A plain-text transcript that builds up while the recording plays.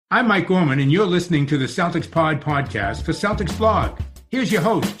I'm Mike Gorman, and you're listening to the CelticsPod podcast for Celtics Blog. Here's your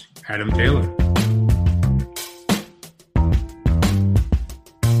host, Adam Taylor.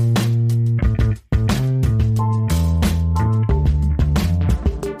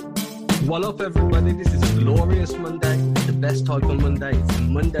 What up, everybody? This is a glorious Monday, the best type of Monday. It's a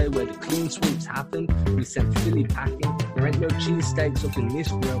Monday where the clean sweeps happen. We sent Philly packing. There ain't no cheesesteaks up in this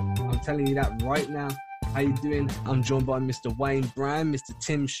grill. I'm telling you that right now. How you doing? I'm joined by Mr. Wayne Brown, Mr.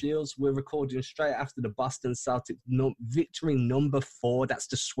 Tim Shields. We're recording straight after the Boston Celtics victory number 4. That's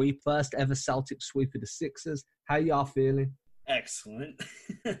the sweep, first ever Celtics sweep of the Sixers. How y'all feeling? Excellent.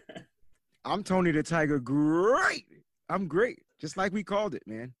 I'm Tony the Tiger. Great. I'm great. Just like we called it,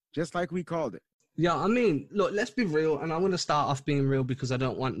 man. Just like we called it. Yeah, I mean, look, let's be real. And I want to start off being real because I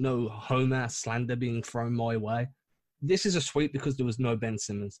don't want no Homer slander being thrown my way. This is a sweep because there was no Ben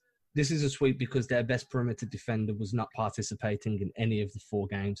Simmons. This is a sweep because their best perimeter defender was not participating in any of the 4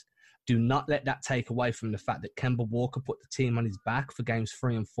 games. Do not let that take away from the fact that Kemba Walker put the team on his back for games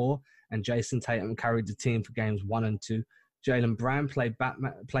 3 and 4, and Jason Tatum carried the team for games 1 and 2. Jaylen Brown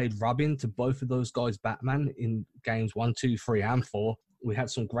played Robin to both of those guys Batman in games 1, 2, 3, and 4. We had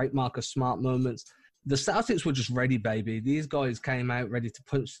some great Marcus Smart moments. The Celtics were just ready, baby. These guys came out ready to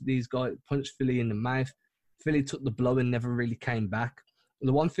punch Philly in the mouth. Philly took the blow and never really came back.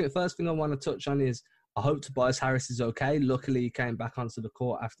 The first thing I want to touch on is I hope Tobias Harris is okay. Luckily, he came back onto the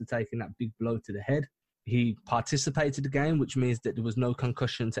court after taking that big blow to the head. He participated in the game, which means that there was no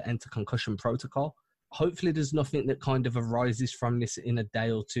concussion to enter concussion protocol. Hopefully, there's nothing that kind of arises from this in a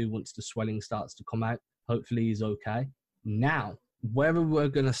day or two once the swelling starts to come out. Hopefully, he's okay. Now, where we're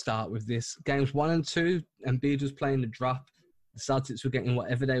going to start with this, games 1 and 2, Embiid was playing the drop. The Celtics were getting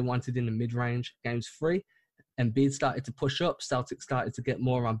whatever they wanted in the mid-range. Games 3, Embiid started to push up. Celtics started to get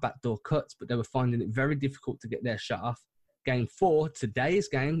more on backdoor cuts, but they were finding it very difficult to get their shot off. Game 4,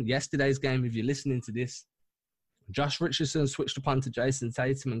 yesterday's game, if you're listening to this, Josh Richardson switched upon to Jason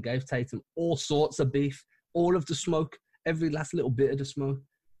Tatum and gave Tatum all sorts of beef, all of the smoke, every last little bit of the smoke.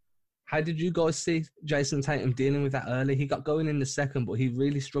 How did you guys see Jason Tatum dealing with that early? He got going in the second, but he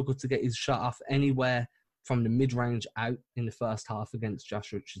really struggled to get his shot off anywhere from the mid-range out in the first half against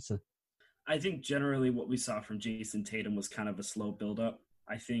Josh Richardson. I think generally what we saw from Jason Tatum was kind of a slow buildup.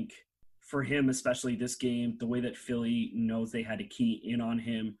 I think for him, especially this game, the way that Philly knows they had to key in on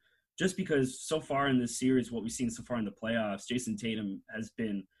him, just because so far in this series, what we've seen so far in the playoffs, Jason Tatum has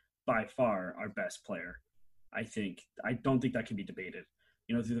been by far our best player. I don't think that can be debated.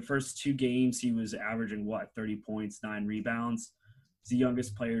 You know, through the first 2 games, he was averaging, 30 points, 9 rebounds. He's the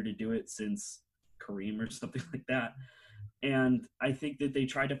youngest player to do it since Kareem or something like that. And I think that they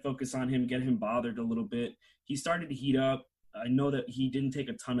tried to focus on him, get him bothered a little bit. He started to heat up. I know that he didn't take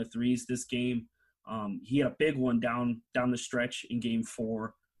a ton of threes this game. He had a big one down the stretch in game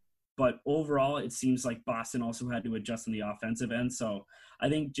 4. But overall, it seems like Boston also had to adjust on the offensive end. So I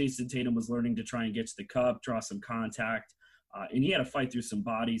think Jason Tatum was learning to try and get to the cup, draw some contact. And he had to fight through some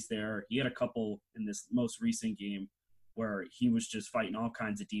bodies there. He had a couple in this most recent game where he was just fighting all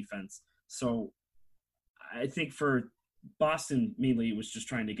kinds of defense. So I think for Boston, mainly, it was just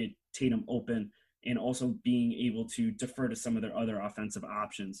trying to get Tatum open and also being able to defer to some of their other offensive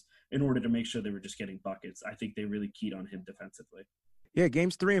options in order to make sure they were just getting buckets. I think they really keyed on him defensively. Yeah,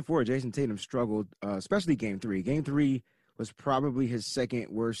 games 3 and 4, Jason Tatum struggled, especially game 3. Game 3 was probably his second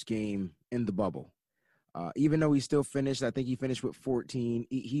worst game in the bubble. Even though he still finished, I think he finished with 14.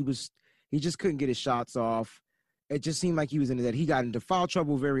 He just couldn't get his shots off. It just seemed like he was into that. He got into foul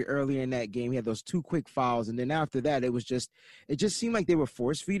trouble very early in that game. He had those 2 quick fouls. And then after that, it just seemed like they were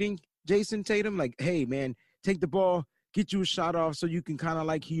force feeding Jason Tatum. Like, hey, man, take the ball, get you a shot off so you can kind of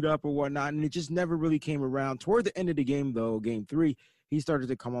like heat up or whatnot. And it just never really came around. Toward the end of the game, though, game 3, he started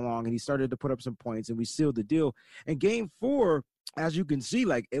to come along and he started to put up some points and we sealed the deal. And game 4, as you can see,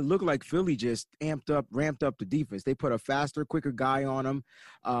 like it looked like Philly just ramped up the defense. They put a faster, quicker guy on him.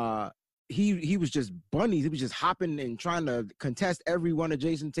 He was just bunnies. He was just hopping and trying to contest every one of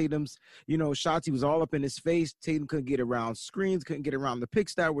Jason Tatum's, shots. He was all up in his face. Tatum couldn't get around screens, couldn't get around the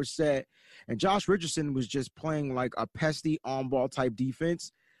picks that were set. And Josh Richardson was just playing like a pesty on-ball type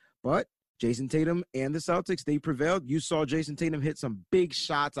defense. But Jason Tatum and the Celtics, they prevailed. You saw Jason Tatum hit some big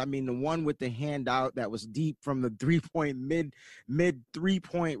shots. I mean, the one with the hand out that was deep from the three-point, mid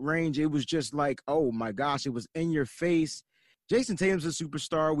three-point range. It was just like, oh, my gosh, it was in your face. Jason Tatum's a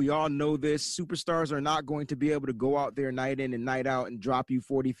superstar. We all know this. Superstars are not going to be able to go out there night in and night out and drop you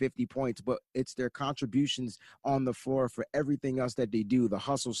 40, 50 points, but it's their contributions on the floor for everything else that they do, the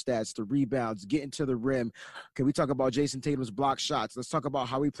hustle stats, the rebounds, getting to the rim. Can we talk about Jason Tatum's block shots? Let's talk about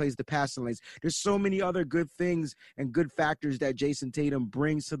how he plays the passing lanes. There's so many other good things and good factors that Jason Tatum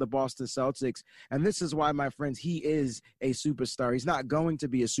brings to the Boston Celtics, and this is why, my friends, he is a superstar. He's not going to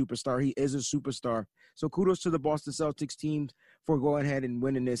be a superstar. He is a superstar. So kudos to the Boston Celtics team for going ahead and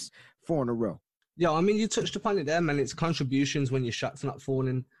winning this 4 in a row. Yeah, I mean, you touched upon it there, man. It's contributions when your shot's not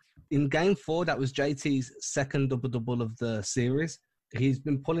falling. In Game 4, that was JT's second double-double of the series. He's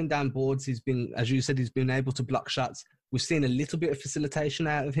been pulling down boards. He's been, as you said, he's been able to block shots. We've seen a little bit of facilitation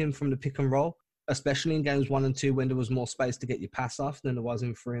out of him from the pick and roll, especially in Games 1 and 2 when there was more space to get your pass off than there was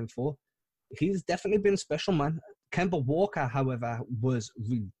in 3 and 4. He's definitely been special, man. Kemba Walker, however, was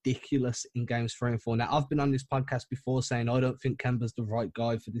ridiculous in Games 3 and 4. Now, I've been on this podcast before saying I don't think Kemba's the right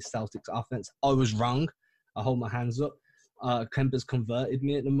guy for this Celtics offense. I was wrong. I hold my hands up. Kemba's converted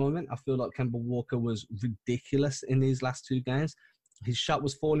me at the moment. I feel like Kemba Walker was ridiculous in these last 2 games. His shot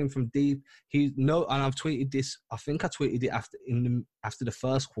was falling from deep. And I've tweeted this. I think I tweeted it after the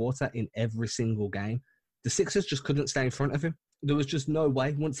first quarter in every single game. The Sixers just couldn't stay in front of him. There was just no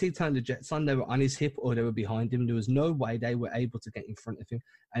way. Once he turned the Jets on, they were on his hip or they were behind him. There was no way they were able to get in front of him.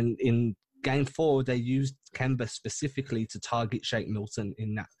 And in Game 4, they used Kemba specifically to target Shake Milton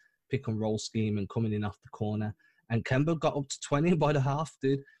in that pick and roll scheme and coming in off the corner. And Kemba got up to 20 by the half,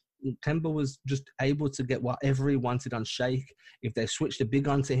 dude. Kemba was just able to get whatever he wanted on Shake. If they switched a big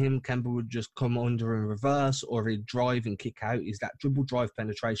onto him, Kemba would just come under in reverse or he'd drive and kick out. That dribble drive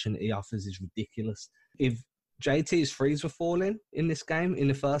penetration that he offers is ridiculous. If JT's threes were falling in this game in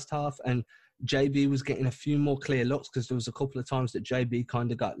the first half and JB was getting a few more clear looks because there was a couple of times that JB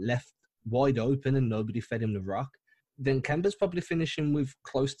kind of got left wide open and nobody fed him the rock, then Kemba's probably finishing with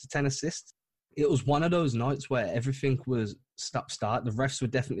close to 10 assists. It was one of those nights where everything was stop-start. The refs were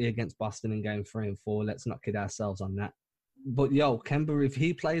definitely against Boston in Game 3 and 4. Let's not kid ourselves on that. But, Kemba, if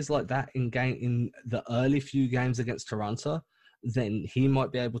he plays like that in the early few games against Toronto, then he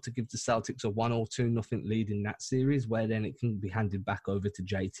might be able to give the Celtics a 1 or 2-0 lead in that series, where then it can be handed back over to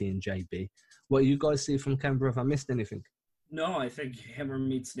JT and JB. What do you guys see from Kemba? Have I missed anything? No, I think hammer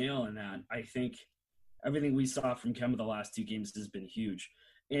meets nail in that. I think everything we saw from Kemba the last 2 games has been huge.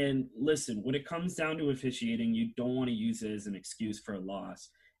 And listen, when it comes down to officiating, you don't want to use it as an excuse for a loss.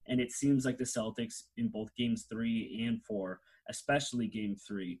 And it seems like the Celtics in both games 3 and 4, especially game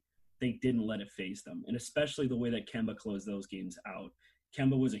 3, they didn't let it phase them. And especially the way that Kemba closed those games out.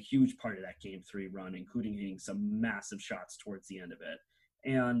 Kemba was a huge part of that game 3 run, including hitting some massive shots towards the end of it.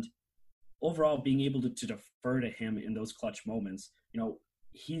 And overall, being able to defer to him in those clutch moments,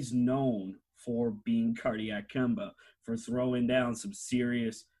 he's known for being cardiac Kemba, for throwing down some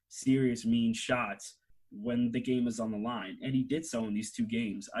serious mean shots when the game is on the line. And he did so in these 2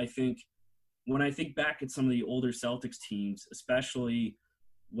 games. I think when I think back at some of the older Celtics teams, especially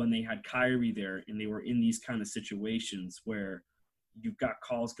when they had Kyrie there and they were in these kind of situations where you've got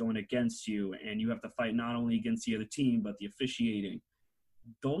calls going against you and you have to fight not only against the other team, but the officiating,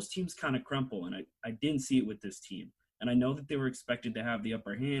 those teams kind of crumple. And I didn't see it with this team. And I know that they were expected to have the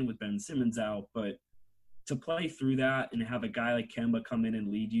upper hand with Ben Simmons out, but to play through that and have a guy like Kemba come in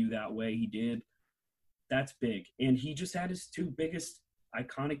and lead you that way he did, that's big. And he just had his 2 biggest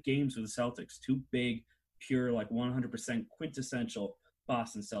iconic games with the Celtics, 2 big, pure, 100% quintessential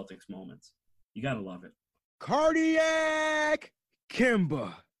Boston Celtics moments. You got to love it. Cardiac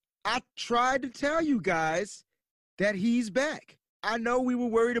Kemba. I tried to tell you guys that he's back. I know we were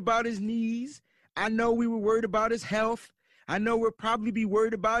worried about his knees. I know we were worried about his health. I know we'll probably be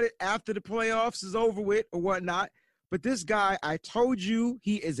worried about it after the playoffs is over with or whatnot. But this guy, I told you,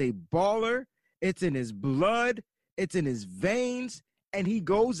 he is a baller. It's in his blood. It's in his veins. And he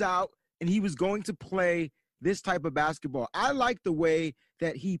goes out and he was going to play this type of basketball. I like the way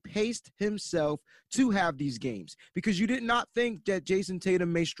that he paced himself to have these games, because you did not think that Jason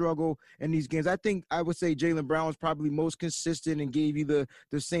Tatum may struggle in these games. I think I would say Jaylen Brown was probably most consistent and gave you the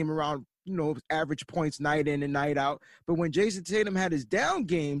same around, average points night in and night out. But when Jason Tatum had his down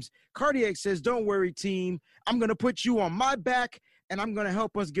games, Cardiac says, don't worry, team. I'm going to put you on my back and I'm going to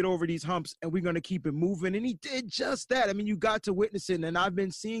help us get over these humps, and we're going to keep it moving. And he did just that. I mean, you got to witness it, and I've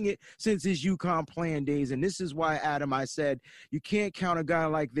been seeing it since his UConn playing days. And this is why, Adam, I said, you can't count a guy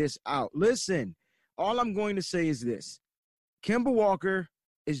like this out. Listen, all I'm going to say is this. Kemba Walker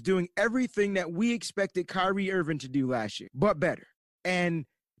is doing everything that we expected Kyrie Irving to do last year, but better. And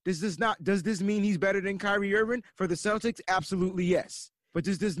does this mean he's better than Kyrie Irving for the Celtics? Absolutely yes. But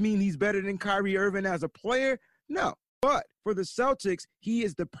does this mean he's better than Kyrie Irving as a player? No. But for the Celtics, he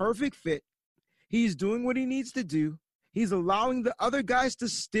is the perfect fit. He's doing what he needs to do. He's allowing the other guys to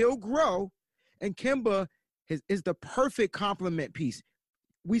still grow. And Kemba is the perfect complement piece.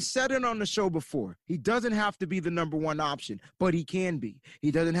 We said it on the show before. He doesn't have to be the number one option, but he can be. He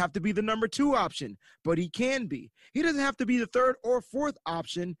doesn't have to be the number two option, but he can be. He doesn't have to be the third or fourth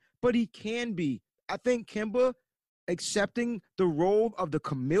option, but he can be. I think Kemba accepting the role of the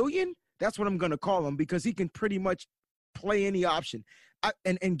chameleon, that's what I'm going to call him, because he can pretty much play any option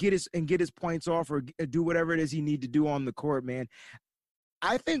and get his points off or do whatever it is he need to do on the court, man.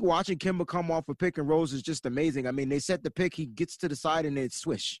 I think watching Kemba come off of pick and rolls is just amazing. I mean, they set the pick, he gets to the side, and it's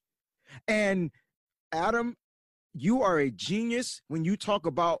swish. And Adam, you are a genius when you talk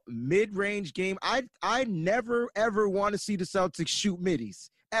about mid-range game. I never, ever want to see the Celtics shoot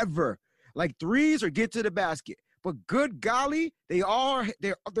middies, ever. Like threes or get to the basket. But good golly, they're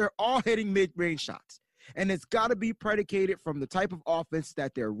all hitting mid-range shots. And it's got to be predicated from the type of offense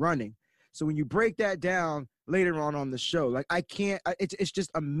that they're running. So when you break that down later on the show, like it's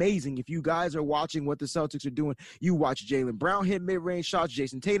just amazing. If you guys are watching what the Celtics are doing, you watch Jaylen Brown hit mid-range shots,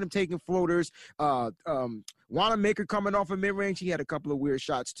 Jason Tatum taking floaters, Wanamaker coming off of mid-range. He had a couple of weird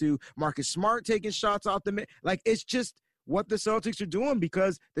shots too. Marcus Smart taking shots out the mid. Like it's just what the Celtics are doing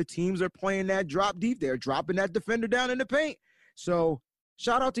because the teams are playing that drop deep. They're dropping that defender down in the paint. So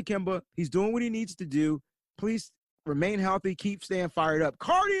shout out to Kemba. He's doing what he needs to do. Please remain healthy. Keep staying fired up.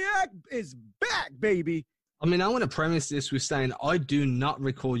 Cardiac is back, baby. I mean, I want to premise this with saying I do not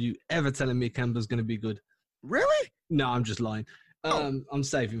recall you ever telling me Kemba's going to be good. Really? No, I'm just lying. I'm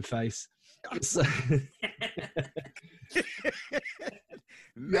saving face. So,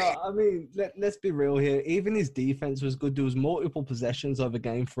 no, I mean, let's be real here. Even his defense was good. There was multiple possessions over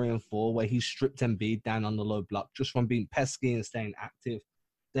game 3 and 4 where he stripped Embiid down on the low block just from being pesky and staying active.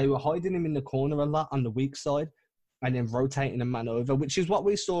 They were hiding him in the corner a lot on the weak side and then rotating a man over, which is what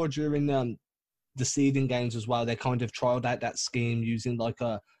we saw during the seeding games as well. They kind of trialed out that scheme using like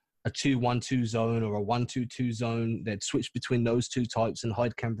a 2-1-2 zone or a 1-2-2 zone. They'd switch between those two types and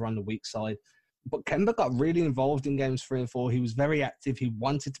hide Kemba on the weak side. But Kemba got really involved in games 3 and 4. He was very active. He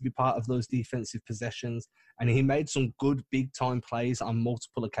wanted to be part of those defensive possessions, and he made some good big-time plays on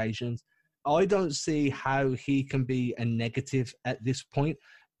multiple occasions. I don't see how he can be a negative at this point.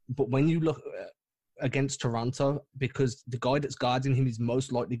 But when you look against Toronto, because the guy that's guarding him is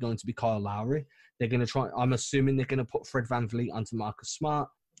most likely going to be Kyle Lowry, they're going to try. I'm assuming they're going to put Fred VanVleet onto Marcus Smart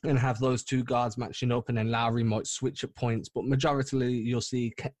and have those two guards matching up, and then Lowry might switch at points. But majoritarily, you'll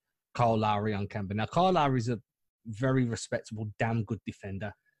see Kyle Lowry on Kemba. Now, Kyle Lowry's a very respectable, damn good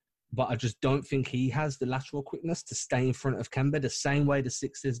defender, but I just don't think he has the lateral quickness to stay in front of Kemba the same way the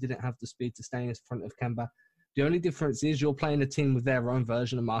Sixers didn't have the speed to stay in front of Kemba. The only difference is you're playing a team with their own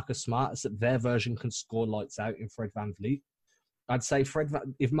version of Marcus Smart, so that their version can score lights out in Fred VanVleet. I'd say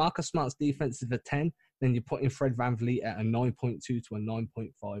if Marcus Smart's defense is a 10, then you're putting Fred VanVleet at a 9.2 to a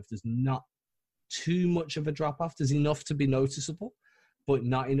 9.5. There's not too much of a drop-off. There's enough to be noticeable, but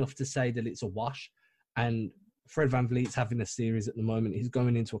not enough to say that it's a wash. And Fred VanVleet's having a series at the moment. He's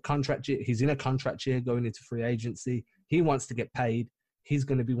going into a contract year. He's in a contract year going into free agency. He wants to get paid. He's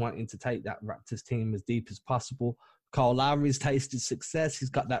going to be wanting to take that Raptors team as deep as possible. Kyle Lowry's tasted success. He's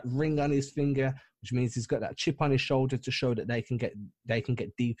got that ring on his finger, which means he's got that chip on his shoulder to show that they can get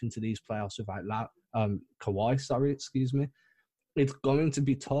deep into these playoffs without Kawhi. It's going to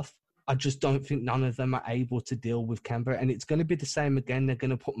be tough. I just don't think none of them are able to deal with Kemba, and it's going to be the same again. They're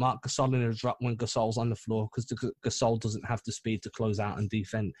going to put Marc Gasol in a drop when Gasol's on the floor because Gasol doesn't have the speed to close out and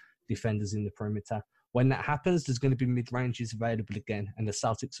defend defenders in the perimeter. When that happens, there's going to be mid-ranges available again, and the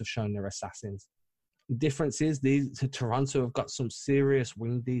Celtics have shown they're assassins. The difference is Toronto have got some serious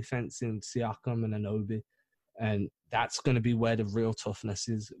wing defense in Siakam and Anunoby, and that's going to be where the real toughness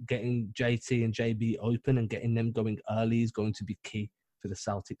is. Getting JT and JB open and getting them going early is going to be key for the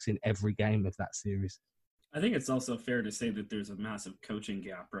Celtics in every game of that series. I think it's also fair to say that there's a massive coaching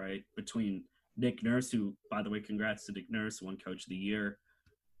gap, right, between Nick Nurse, who, by the way, congrats to Nick Nurse, won Coach of the Year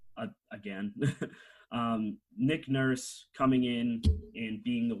again. Nick Nurse coming in and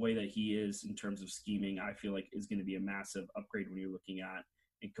being the way that he is in terms of scheming, I feel like is going to be a massive upgrade when you're looking at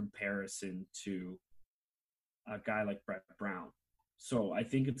in comparison to a guy like Brett Brown. So I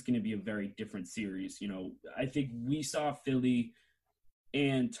think it's going to be a very different series. You know, I think we saw Philly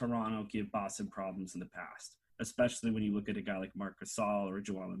and Toronto give Boston problems in the past, especially when you look at a guy like Marc Gasol or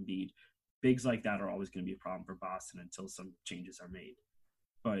Joel Embiid. Bigs like that are always going to be a problem for Boston until some changes are made.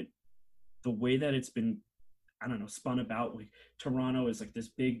 But the way that it's been, I don't know, spun about, like Toronto is like this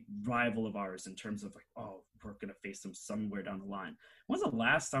big rival of ours in terms of like, oh, we're going to face them somewhere down the line. When's the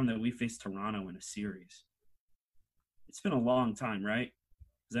last time that we faced Toronto in a series? It's been a long time, right?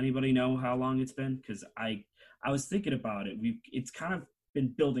 Does anybody know how long it's been? Because I was thinking about it. It's kind of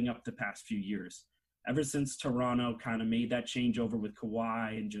been building up the past few years. Ever since Toronto kind of made that changeover with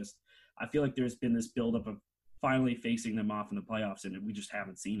Kawhi, and just I feel like there's been this buildup of finally facing them off in the playoffs, and we just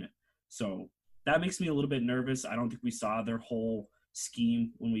haven't seen it. So that makes me a little bit nervous. I don't think we saw their whole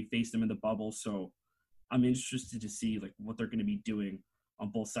scheme when we faced them in the bubble. So I'm interested to see like what they're going to be doing on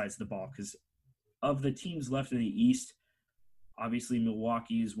both sides of the ball, because of the teams left in the East, obviously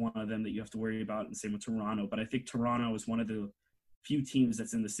Milwaukee is one of them that you have to worry about, and same with Toronto. But I think Toronto is one of the few teams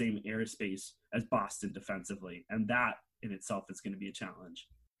that's in the same airspace as Boston defensively, and that in itself is going to be a challenge.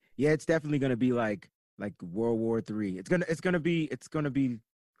 Yeah, it's definitely going to be like World War III. It's gonna be.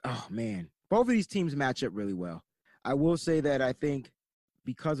 Oh man, both of these teams match up really well. I will say that I think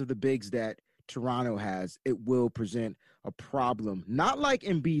because of the bigs that Toronto has, it will present a problem. Not like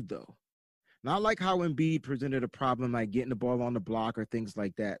Embiid though. Not like how Embiid presented a problem like getting the ball on the block or things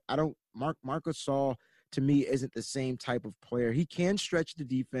like that. Marc Gasol, to me, isn't the same type of player. He can stretch the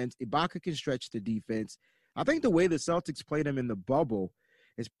defense. Ibaka can stretch the defense. I think the way the Celtics played him in the bubble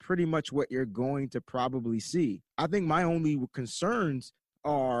is pretty much what you're going to probably see. I think my only concerns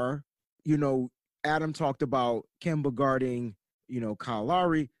are, Adam talked about Kemba guarding, Kyle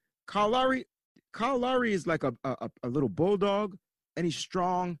Lowry. Kyle Lowry is like a little bulldog, and he's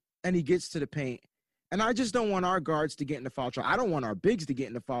strong, and he gets to the paint. And I just don't want our guards to get into foul trouble. I don't want our bigs to get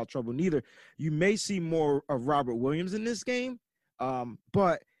into foul trouble neither. You may see more of Robert Williams in this game,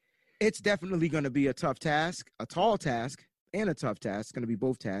 but it's definitely going to be a tough task, a tall task, and a tough task. It's going to be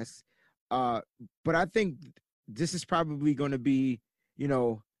both tasks. But I think this is probably going to be,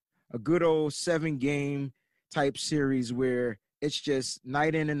 a good old 7-game type series where it's just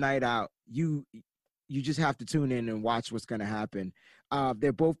night in and night out. You just have to tune in and watch what's going to happen.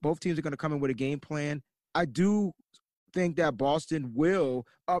 They're both teams are going to come in with a game plan. I do think that Boston will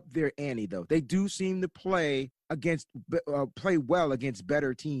up their ante, though. They do seem to play well against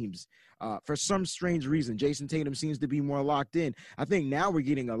better teams. For some strange reason, Jason Tatum seems to be more locked in. I think now we're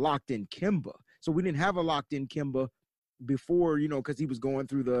getting a locked-in Kemba. So we didn't have a locked-in Kemba before, because he was going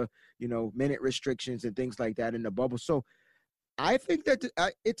through the, minute restrictions and things like that in the bubble. So I think that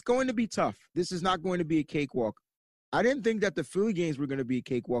it's going to be tough. This is not going to be a cakewalk. I didn't think that the Philly games were going to be a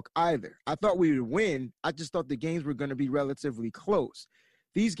cakewalk either. I thought we would win. I just thought the games were going to be relatively close.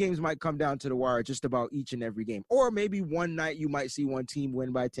 These games might come down to the wire just about each and every game. Or maybe one night you might see one team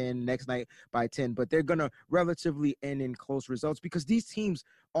win by 10, next night by 10, but they're going to relatively end in close results because these teams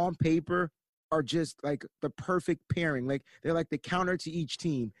on paper are just like the perfect pairing. Like they're like the counter to each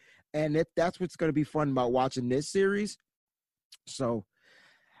team. And that's what's going to be fun about watching this series. So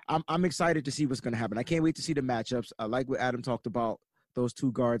I'm excited to see what's going to happen. I can't wait to see the matchups. I like what Adam talked about, those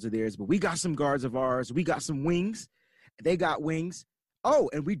two guards of theirs, but we got some guards of ours. We got some wings. They got wings. Oh,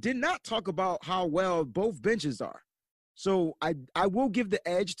 and we did not talk about how well both benches are. So I will give the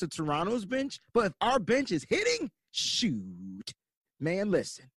edge to Toronto's bench, but if our bench is hitting, shoot. Man,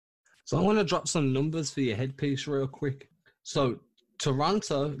 listen. So I want to drop some numbers for your headpiece real quick. So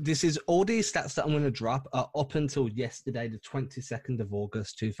Toronto, this is all these stats that I'm going to drop are up until yesterday, the 22nd of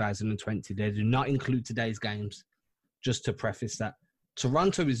August, 2020. They do not include today's games, just to preface that.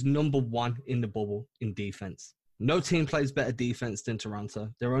 Toronto is number 1 in the bubble in defense. No team plays better defense than Toronto.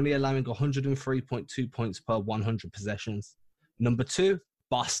 They're only allowing 103.2 points per 100 possessions. Number 2,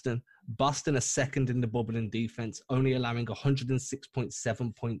 Boston. Boston are second in the bubble in defense, only allowing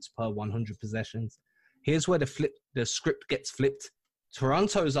 106.7 points per 100 possessions. Here's where the script gets flipped.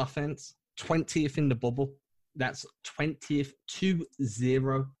 Toronto's offense, 20th in the bubble. That's 20th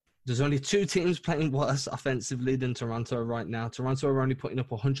 2-0. There's only 2 teams playing worse offensively than Toronto right now. Toronto are only putting up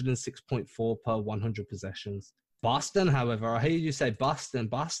 106.4 per 100 possessions. Boston, however, I hear you say Boston.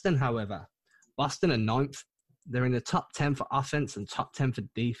 Boston are 9th. They're in the top 10 for offense and top 10 for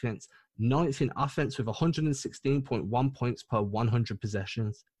defense. 9th in offense with 116.1 points per 100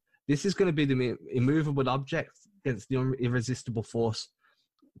 possessions. This is going to be the immovable object against the irresistible force.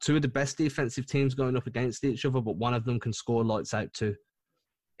 2 of the best defensive teams going up against each other, but one of them can score lights out too.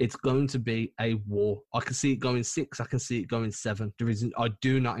 It's going to be a war. I can see it going 6. I can see it going 7. I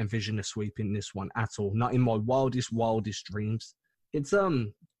do not envision a sweep in this one at all. Not in my wildest dreams. It's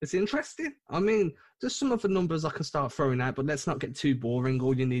interesting. I mean, there's some other numbers I can start throwing out, but let's not get too boring.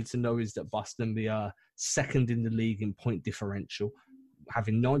 All you need to know is that Boston, they are second in the league in point differential,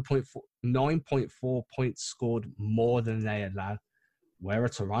 having 9.4 points scored more than they allow. Where are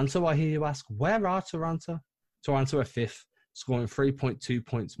Toronto, I hear you ask? Where are Toronto? Toronto are 5th, scoring 3.2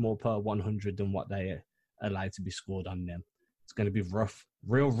 points more per 100 than what they allow to be scored on them. It's going to be rough.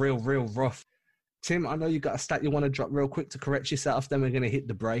 Real rough. Tim, I know you got a stat you want to drop real quick to correct yourself. Then we're going to hit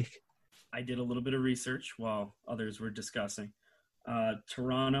the break. I did a little bit of research while others were discussing.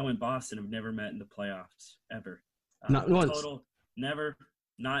 Toronto and Boston have never met in the playoffs ever. Not once. Total, never,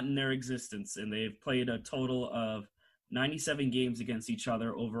 not in their existence. And they've played a total of 97 games against each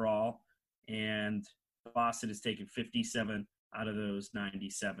other overall. And Boston has taken 57 out of those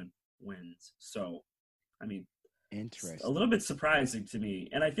 97 wins. So, I mean, Interesting. a little bit surprising to me.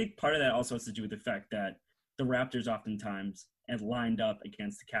 And I think part of that also has to do with the fact that the Raptors oftentimes have lined up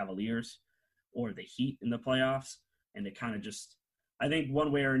against the Cavaliers or the Heat in the playoffs. And it kind of just, I think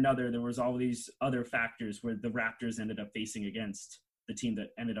one way or another, there was all these other factors where the Raptors ended up facing against the team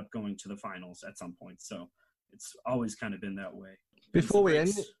that ended up going to the finals at some point. So it's always kind of been that way. Before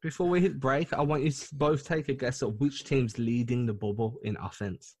we hit break, I want you to both take a guess at which team's leading the bubble in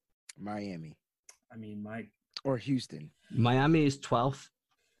offense. Miami. I mean, Or Houston. Miami is 12th.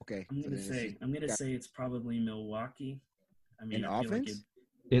 Okay. I'm gonna say it's probably Milwaukee. I mean, In I feel like offense?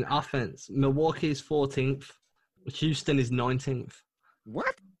 In offense, Milwaukee is 14th. Houston is 19th.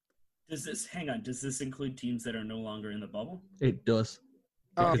 What? does this include teams that are no longer in the bubble? It does.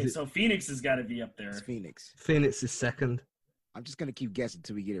 Okay, so Phoenix has got to be up there. It's Phoenix. Phoenix is second. I'm just going to keep guessing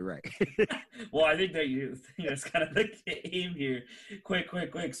until we get it right. Well, I think that's kind of the aim here. Quick,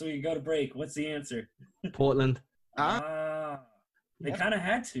 so we can go to break. What's the answer? Portland. They kind of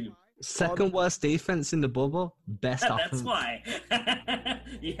had to. Second worst defense in the bubble. Best offense. That's why.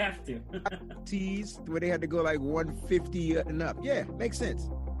 You have to. Tees where they had to go like 150 and up. Yeah, makes sense.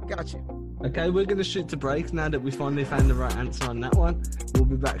 Gotcha. Okay, we're going to shoot to break now that we finally found the right answer on that one. We'll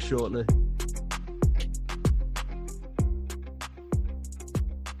be back shortly.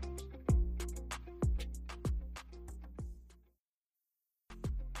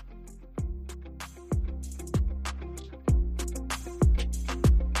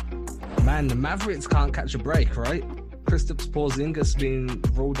 Man, the Mavericks can't catch a break, right? Kristaps Porzingis being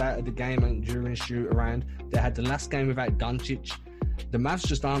ruled out of the game during shoot-around. They had the last game without Doncic. The Mavs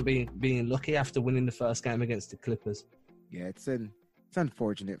just aren't being lucky after winning the first game against the Clippers. Yeah, it's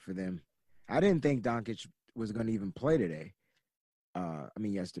unfortunate for them. I didn't think Doncic was going to even play today.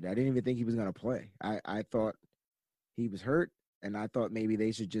 Yesterday. I didn't even think he was going to play. I thought he was hurt, and I thought maybe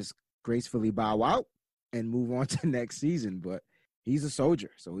they should just gracefully bow out and move on to next season. But he's a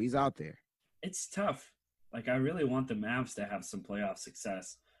soldier, so he's out there. It's tough. Like, I really want the Mavs to have some playoff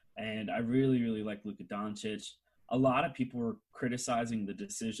success. And I really, really like Luka Doncic. A lot of people were criticizing the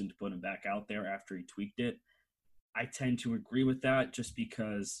decision to put him back out there after he tweaked it. I tend to agree with that just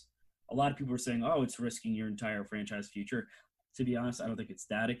because a lot of people were saying, oh, it's risking your entire franchise future. To be honest, I don't think it's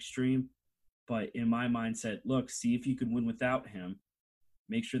that extreme. But in my mindset, look, see if you can win without him.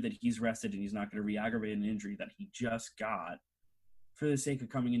 Make sure that he's rested and he's not going to re-aggravate an injury that he just got for the sake of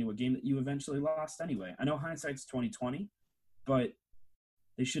coming into a game that you eventually lost anyway. I know hindsight's 20/20, but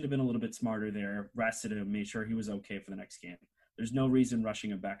they should have been a little bit smarter there, rested him, made sure he was okay for the next game. There's no reason rushing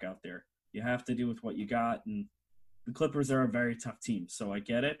him back out there. You have to do with what you got, and the Clippers are a very tough team, so I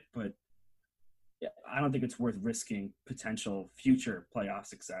get it, but I don't think it's worth risking potential future playoff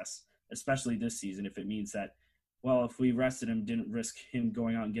success, especially this season, if it means that, well, if we rested him, didn't risk him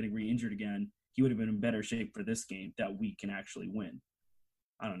going out and getting re-injured again, he would have been in better shape for this game that we can actually win.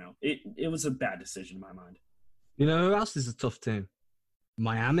 I don't know. It was a bad decision in my mind. You know who else is a tough team?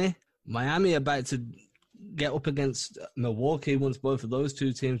 Miami. Miami about to get up against Milwaukee once both of those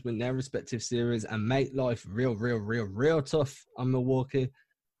two teams win their respective series and make life real tough on Milwaukee.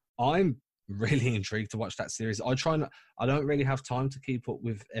 I'm really intrigued to watch that series. I don't really have time to keep up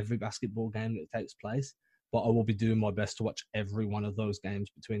with every basketball game that takes place, but I will be doing my best to watch every one of those games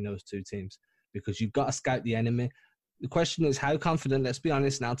between those two teams because you've got to scout the enemy. The question is how confident, let's be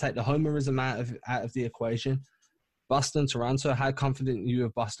honest, now take the homerism out of the equation. Boston, Toronto, how confident are you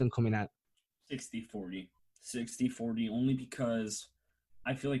of Boston coming out? 60-40. 60-40 only because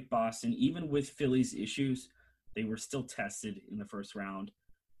I feel like Boston, even with Philly's issues, they were still tested in the first round.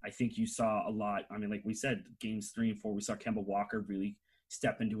 I think you saw a lot. I mean, like we said, games 3 and 4, we saw Kemba Walker really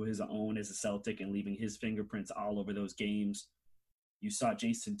step into his own as a Celtic and leaving his fingerprints all over those games. You saw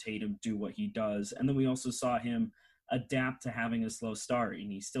Jason Tatum do what he does. And then we also saw him adapt to having a slow start. And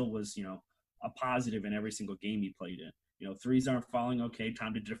he still was, a positive in every single game he played in. Threes aren't falling. Okay,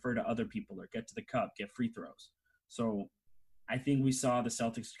 time to defer to other people or get to the cup, get free throws. So I think we saw the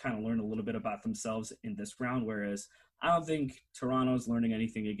Celtics kind of learn a little bit about themselves in this round, whereas I don't think Toronto's learning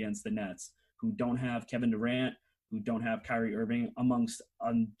anything against the Nets, who don't have Kevin Durant, who don't have Kyrie Irving, amongst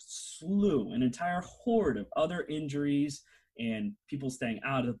an entire horde of other injuries and people staying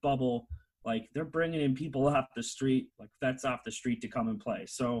out of the bubble. Like, they're bringing in people off the street, like vets off the street to come and play.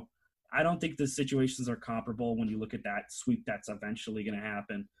 So I don't think the situations are comparable when you look at that sweep that's eventually going to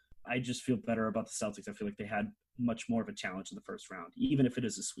happen. I just feel better about the Celtics. I feel like they had much more of a challenge in the first round. Even if it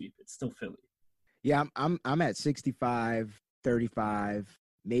is a sweep, it's still Philly. Yeah, I'm at 65-35,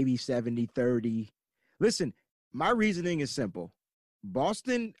 maybe 70-30. Listen, my reasoning is simple.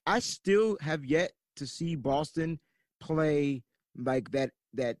 Boston, I still have yet to see Boston play like that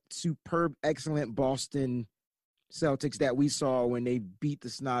superb, excellent Boston Celtics that we saw when they beat the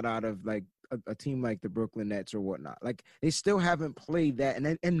snot out of like a team like the Brooklyn Nets or whatnot. Like they still haven't played that,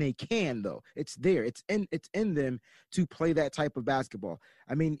 and they can though. It's there. It's in them to play that type of basketball.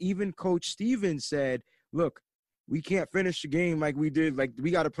 I mean, even Coach Stevens said, "Look, we can't finish the game like we did. Like we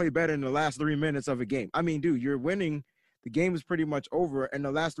got to play better in the last 3 minutes of a game." I mean, dude, you're winning. The game is pretty much over. In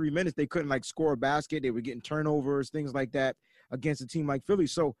the last 3 minutes, they couldn't like score a basket. They were getting turnovers, things like that against a team like Philly.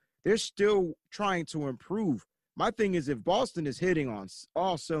 So they're still trying to improve. My thing is, if Boston is hitting on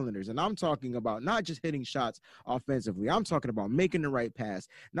all cylinders, and I'm talking about not just hitting shots offensively, I'm talking about making the right pass,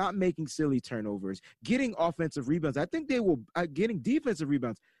 not making silly turnovers, getting offensive rebounds. I think they will getting defensive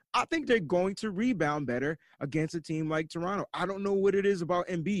rebounds. I think they're going to rebound better against a team like Toronto. I don't know what it is about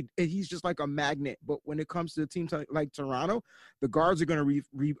Embiid. He's just like a magnet. But when it comes to a team like Toronto, the guards are going to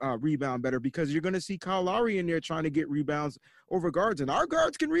rebound better because you're going to see Kyle Lowry in there trying to get rebounds over guards. And our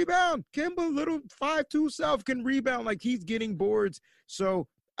guards can rebound. Kemba, little 5'2" self can rebound like he's getting boards. So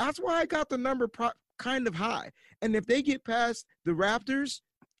that's why I got the number kind of high. And if they get past the Raptors,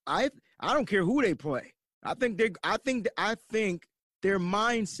 I don't care who they play. I think their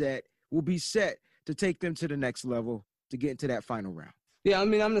mindset will be set to take them to the next level to get into that final round. Yeah, I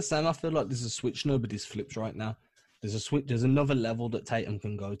mean, I'm the same. I feel like there's a switch nobody's flipped right now. There's a switch. There's another level that Tatum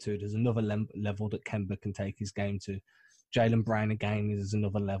can go to. There's another level that Kemba can take his game to. Jaylen Brown, again, is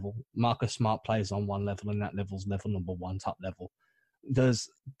another level. Marcus Smart plays on one level, and that level's level number one, top level. There's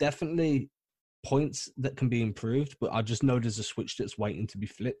definitely points that can be improved, but I just know there's a switch that's waiting to be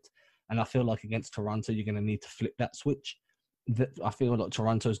flipped. And I feel like against Toronto, you're going to need to flip that switch. I feel like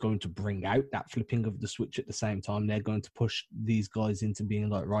Toronto is going to bring out that flipping of the switch at the same time. They're going to push these guys into being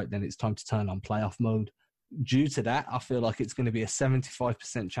like, right, then it's time to turn on playoff mode. Due to that, I feel like it's going to be a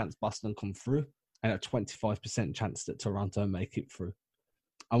 75% chance Boston come through and a 25% chance that Toronto make it through.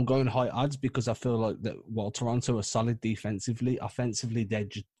 I'm going high odds because I feel like that while Toronto are solid defensively, offensively, they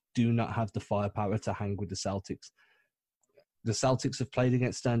just do not have the firepower to hang with the Celtics. The Celtics have played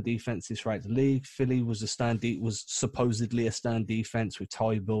against stern defenses throughout the league. Philly was supposedly a stern defense with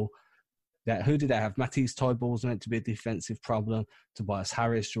Tybal. Who did they have? Matisse Tybal was meant to be a defensive problem. Tobias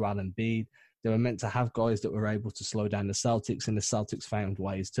Harris, Joel Embiid. They were meant to have guys that were able to slow down the Celtics, and the Celtics found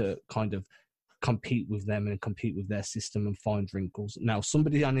ways to kind of compete with them and compete with their system and find wrinkles. Now,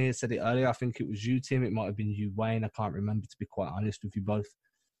 somebody on here said it earlier. I think it was you, Tim. It might have been you, Wayne. I can't remember, to be quite honest with you both.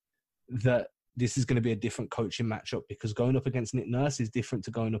 That this is going to be a different coaching matchup because going up against Nick Nurse is different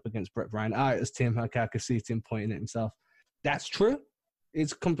to going up against Brett Brown. All right, it's Tim. Okay, I can see Tim pointing at himself. That's true.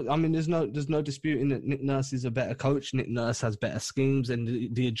 It's I mean, there's no disputing that Nick Nurse is a better coach. Nick Nurse has better schemes,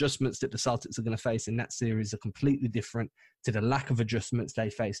 and the adjustments that the Celtics are going to face in that series are completely different to the lack of adjustments they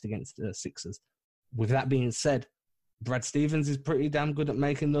faced against the Sixers. With that being said, Brad Stevens is pretty damn good at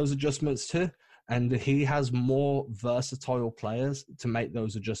making those adjustments too, and he has more versatile players to make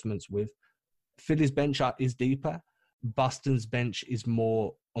those adjustments with. Philly's bench is deeper. Boston's bench is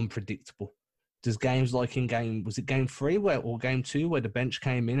more unpredictable. There's games like in game 3 or game 2 where the bench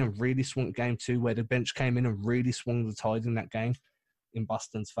came in and really swung game 2 where the bench came in and really swung the tide in that game in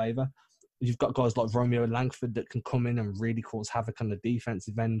Boston's favor. You've got guys like Romeo Langford that can come in and really cause havoc on the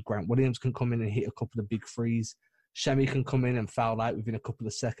defensive end. Grant Williams can come in and hit a couple of big threes. Shemi can come in and foul out within a couple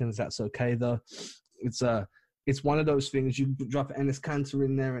of seconds. That's okay though. It's one of those things. You drop Enes Kanter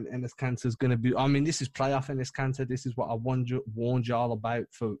in there, and Enes Kanter is going to be. I mean, this is playoff Enes Kanter. This is what I warned y'all about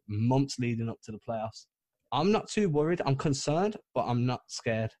for months leading up to the playoffs. I'm not too worried. I'm concerned, but I'm not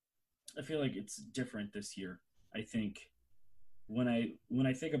scared. I feel like it's different this year. I think when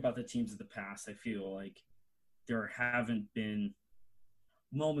I think about the teams of the past, I feel like there haven't been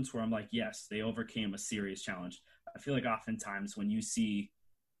moments where I'm like, yes, they overcame a serious challenge. I feel like oftentimes when you see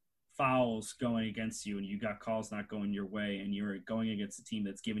fouls going against you and you got calls not going your way and you're going against a team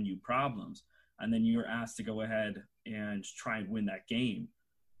that's giving you problems and then you're asked to go ahead and try and win that game,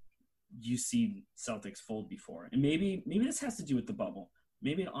 you see Celtics fold before. And maybe this has to do with the bubble.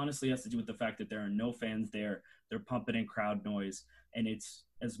 Maybe it honestly has to do with the fact that there are no fans there. They're pumping in crowd noise, and it's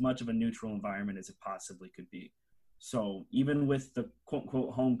as much of a neutral environment as it possibly could be. So even with the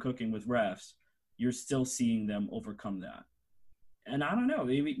quote-unquote home cooking with refs, you're still seeing them overcome that. And I don't know,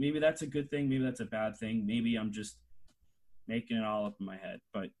 maybe that's a good thing. Maybe that's a bad thing. Maybe I'm just making it all up in my head.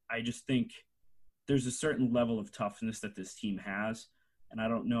 But I just think there's a certain level of toughness that this team has. And I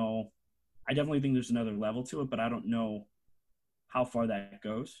don't know. I definitely think there's another level to it, but I don't know how far that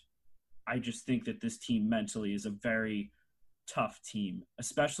goes. I just think that this team mentally is a very tough team,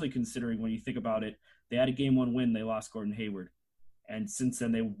 especially considering when you think about it, they had a game 1 win, they lost Gordon Hayward. And since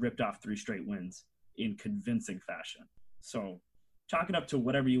then, they ripped off 3 straight wins in convincing fashion. So chalk it up to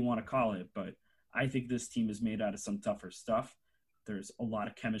whatever you want to call it, but I think this team is made out of some tougher stuff. There's a lot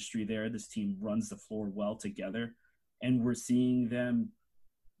of chemistry there. This team runs the floor well together, and we're seeing them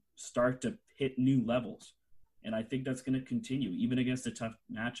start to hit new levels. And I think that's going to continue, even against a tough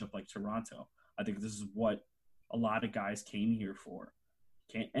matchup like Toronto. I think this is what a lot of guys came here for.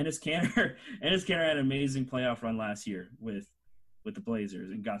 Enes Kanter had an amazing playoff run last year with the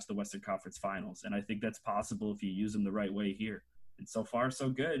Blazers and got to the Western Conference Finals. And I think that's possible if you use them the right way here. And so far, so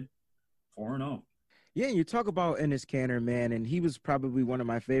good. 4-0. Yeah, you talk about Enes Kanter, man, and he was probably one of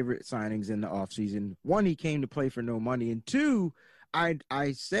my favorite signings in the offseason. 1, he came to play for no money. And 2,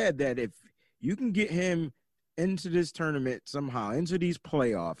 I said that if you can get him into this tournament somehow, into these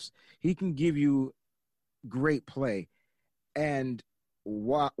playoffs, he can give you great play. And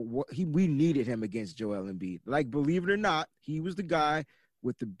we needed him against Joel Embiid. Like, believe it or not, he was the guy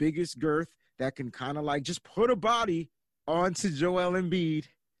with the biggest girth that can kind of like just put a body onto Joel Embiid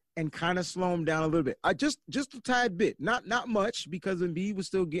and kind of slow him down a little bit. Just a tad bit, not much, because Embiid was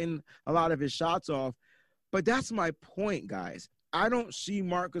still getting a lot of his shots off. But that's my point, guys. I don't see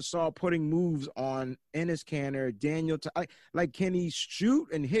Marc Gasol putting moves on Enes Kanter, Daniel. Like, can he shoot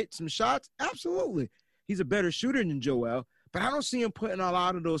and hit some shots? Absolutely. He's a better shooter than Joel. But I don't see him putting a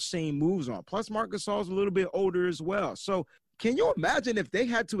lot of those same moves on. Plus, Marc Gasol's a little bit older as well. So can you imagine if they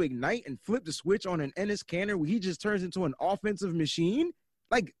had to ignite and flip the switch on an Enes Kanter where he just turns into an offensive machine?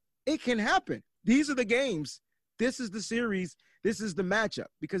 Like, it can happen. These are the games. This is the series. This is the matchup,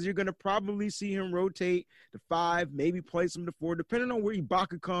 because you're going to probably see him rotate the 5, maybe play some to 4, depending on where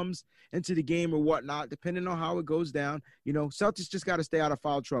Ibaka comes into the game or whatnot, depending on how it goes down. You know, Celtics just got to stay out of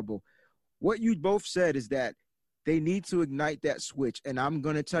foul trouble. What you both said is that they need to ignite that switch. And I'm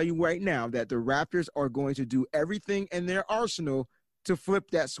going to tell you right now that the Raptors are going to do everything in their arsenal to flip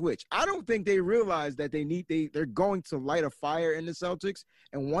that switch. I don't think they realize that they're going to light a fire in the Celtics.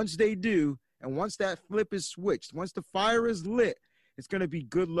 And once they do, and once that flip is switched, once the fire is lit, it's going to be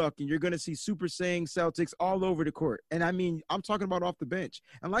good luck. And you're going to see Super Saiyan Celtics all over the court. And I mean, I'm talking about off the bench.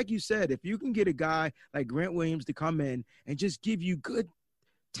 And like you said, if you can get a guy like Grant Williams to come in and just give you good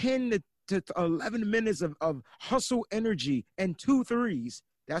 10 to 11 minutes of hustle energy and 2 threes,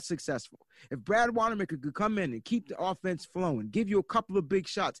 that's successful. If Brad Wanamaker could come in and keep the offense flowing, give you a couple of big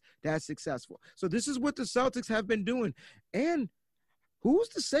shots, that's successful. So this is what the Celtics have been doing. And who's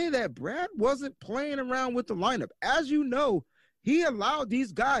to say that Brad wasn't playing around with the lineup? As you know, he allowed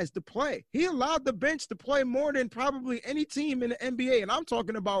these guys to play. He allowed the bench to play more than probably any team in the NBA. And I'm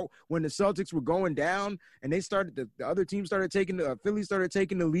talking about when the Celtics were going down and they started, the other team started taking, Philly started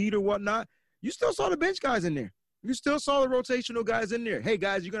taking the lead or whatnot. You still saw the bench guys in there. You still saw the rotational guys in there. Hey,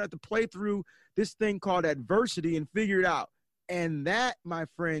 guys, you're going to have to play through this thing called adversity and figure it out. And that, my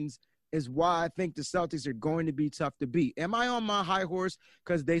friends, is why I think the Celtics are going to be tough to beat. Am I on my high horse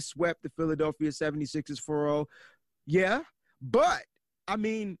because they swept the Philadelphia 76ers 4-0? Yeah. But, I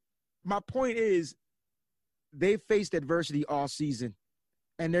mean, my point is they faced adversity all season,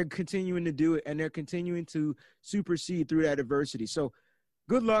 and they're continuing to do it, and they're continuing to supersede through that adversity. So,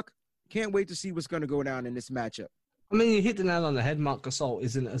 good luck. Can't wait to see what's going to go down in this matchup. I mean, you hit the nail on the head. Marc Gasol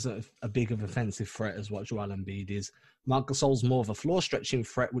isn't as a big of offensive threat as what Joel Embiid is. Marc Gasol's more of a floor-stretching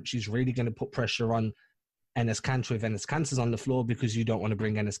threat, which is really going to put pressure on Enes Kanter if Enes Kanter's on the floor, because you don't want to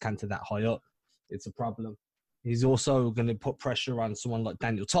bring Enes Kanter that high up. It's a problem. He's also going to put pressure on someone like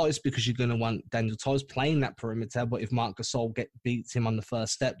Daniel Tice, because you're going to want Daniel Tice playing that perimeter. But if Marc Gasol beats him on the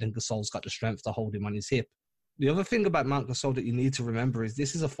first step, then Gasol's got the strength to hold him on his hip. The other thing about Marc Gasol that you need to remember is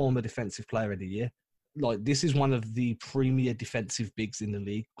this is a former Defensive Player of the Year. Like, this is one of the premier defensive bigs in the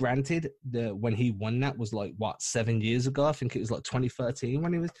league. Granted, when he won that was 7 years ago? I think it was 2013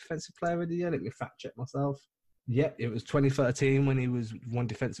 when he was Defensive Player of the Year. Let me fact check myself. Yep, it was 2013 when he was one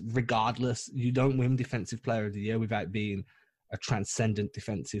defensive. Regardless, you don't win Defensive Player of the Year without being a transcendent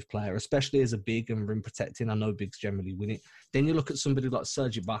defensive player, especially as a big and rim protecting. I know bigs generally win it. Then you look at somebody like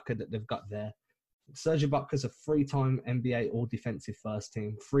Serge Ibaka that they've got there. Serge Ibaka's a 3-time NBA All-Defensive First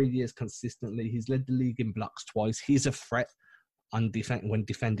Team, 3 years consistently. He's led the league in blocks twice. He's a threat on when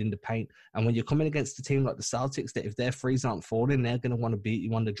defending the paint. And when you're coming against a team like the Celtics, that if their threes aren't falling, they're going to want to beat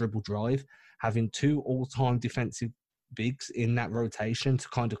you on the dribble drive. Having 2 all-time defensive bigs in that rotation to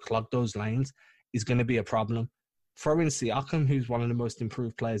kind of clog those lanes is going to be a problem. Throw in Siakam, who's one of the most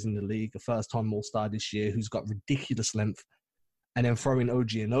improved players in the league, a first-time All-Star this year, who's got ridiculous length. And then throw in OG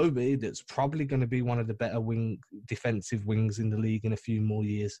Anunoby, that's probably going to be one of the better defensive wings in the league in a few more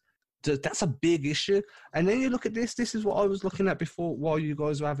years. That's a big issue. And then you look at this. This is what I was looking at before while you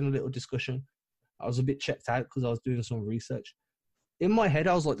guys were having a little discussion. I was a bit checked out because I was doing some research. In my head,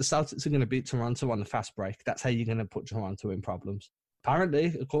 I was like, the Celtics are going to beat Toronto on the fast break. That's how you're going to put Toronto in problems.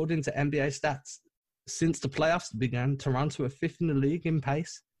 Apparently, according to NBA stats, since the playoffs began, Toronto are 5th in the league in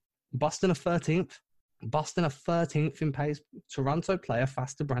pace. Boston are 13th. Boston are 13th in pace. Toronto play a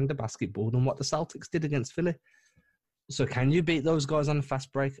faster brand of basketball than what the Celtics did against Philly. So can you beat those guys on the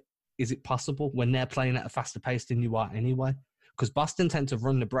fast break? Is it possible when they're playing at a faster pace than you are anyway? Because Boston tend to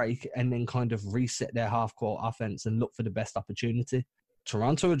run the break and then kind of reset their half-court offense and look for the best opportunity.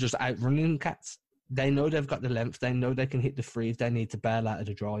 Toronto are just outrunning cats. They know they've got the length. They know they can hit the free if they need to bail out of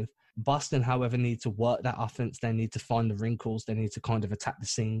the drive. Boston, however, need to work that offense. They need to find the wrinkles. They need to kind of attack the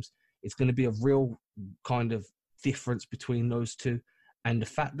seams. It's going to be a real kind of difference between those two. And the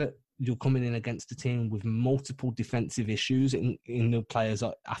fact that you're coming in against a team with multiple defensive issues in the players,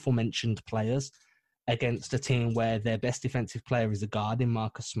 aforementioned players, against a team where their best defensive player is a guard in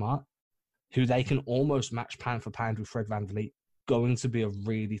Marcus Smart, who they can almost match pound for pound with Fred VanVleet, going to be a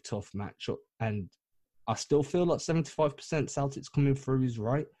really tough matchup. And I still feel like 75% Celtics coming through is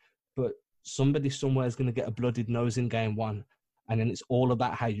right, but somebody somewhere is going to get a bloodied nose in game one, and then it's all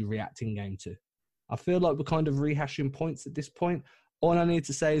about how you react in game two. I feel like we're kind of rehashing points at this point. All I need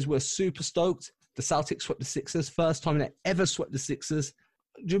to say is we're super stoked. The Celtics swept the Sixers. First time they ever swept the Sixers.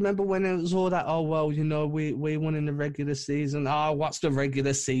 Do you remember when it was all that, oh, well, you know, we won in the regular season. Oh, what's the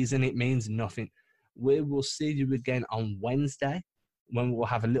regular season? It means nothing. We will see you again on Wednesday when we'll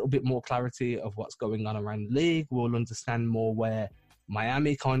have a little bit more clarity of what's going on around the league. We'll understand more where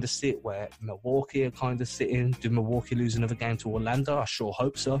Miami kind of sit, where Milwaukee are kind of sitting. Do Milwaukee lose another game to Orlando? I sure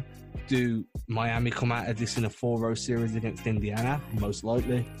hope so. Do Miami come out of this in a 4-0 series against Indiana? Most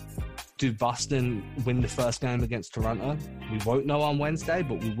likely. Do Boston win the first game against Toronto? We won't know on Wednesday,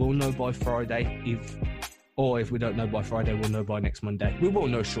 but we will know by Friday. If we don't know by Friday, we'll know by next Monday. We will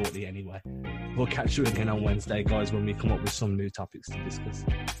know shortly anyway. We'll catch you again on Wednesday, guys, when we come up with some new topics to discuss.